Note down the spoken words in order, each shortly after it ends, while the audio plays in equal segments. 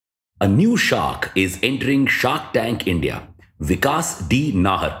A new shark is entering Shark Tank India. Vikas D.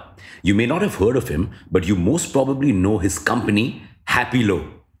 Nahar. You may not have heard of him, but you most probably know his company,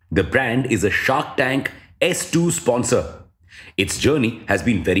 Happylo. The brand is a Shark Tank S2 sponsor. Its journey has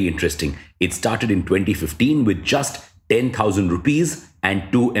been very interesting. It started in 2015 with just 10,000 rupees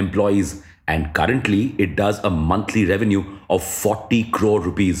and 2 employees, and currently it does a monthly revenue of 40 crore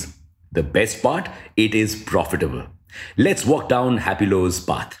rupees. The best part, it is profitable. Let's walk down Happylo's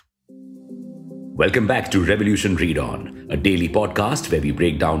path. Welcome back to Revolution Read On, a daily podcast where we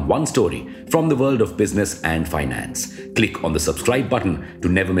break down one story from the world of business and finance. Click on the subscribe button to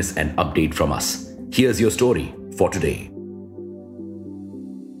never miss an update from us. Here's your story for today.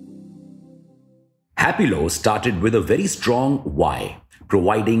 Happylo started with a very strong why,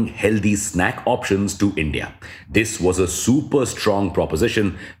 providing healthy snack options to India. This was a super strong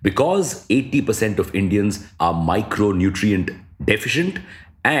proposition because 80% of Indians are micronutrient deficient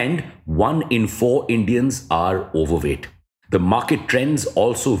and 1 in 4 Indians are overweight. The market trends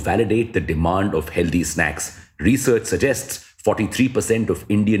also validate the demand of healthy snacks. Research suggests 43% of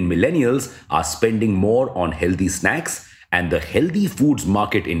Indian millennials are spending more on healthy snacks, and the healthy foods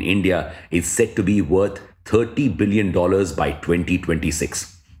market in India is set to be worth $30 billion by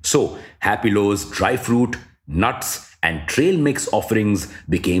 2026. So, Happylo's dry fruit, nuts, and trail mix offerings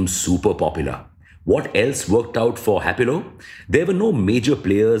became super popular. What else worked out for Happylo? There were no major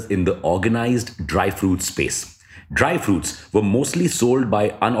players in the organized dry fruit space. Dry fruits were mostly sold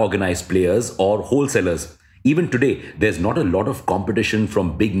by unorganized players or wholesalers. Even today, there's not a lot of competition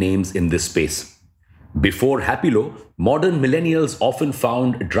from big names in this space. Before Happylo, modern millennials often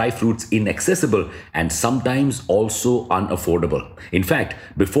found dry fruits inaccessible and sometimes also unaffordable. In fact,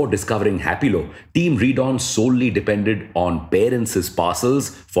 before discovering Happylo, Team Read On solely depended on parents' parcels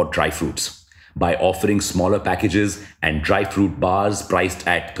for dry fruits. By offering smaller packages and dry fruit bars priced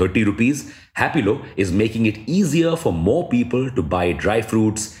at 30 rupees, Happylo is making it easier for more people to buy dry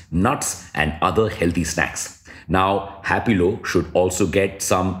fruits, nuts, and other healthy snacks. Now, Happylo should also get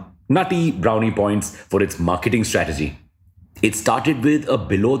some nutty brownie points for its marketing strategy. It started with a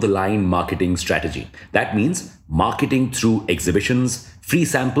below-the-line marketing strategy. That means marketing through exhibitions, free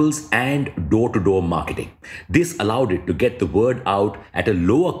samples, and door-to-door marketing. This allowed it to get the word out at a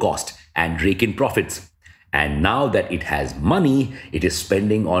lower cost and rake in profits. And now that it has money, it is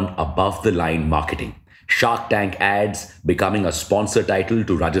spending on above-the-line marketing. Shark Tank ads, becoming a sponsor title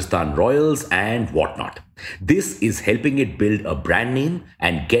to Rajasthan Royals, and whatnot. This is helping it build a brand name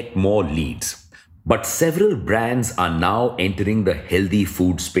and get more leads. But several brands are now entering the healthy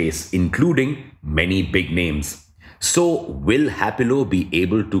food space, including many big names. So, will Happylo be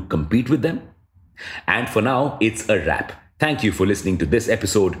able to compete with them? And for now, it's a wrap. Thank you for listening to this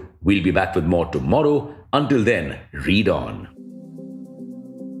episode. We'll be back with more tomorrow. Until then, read on.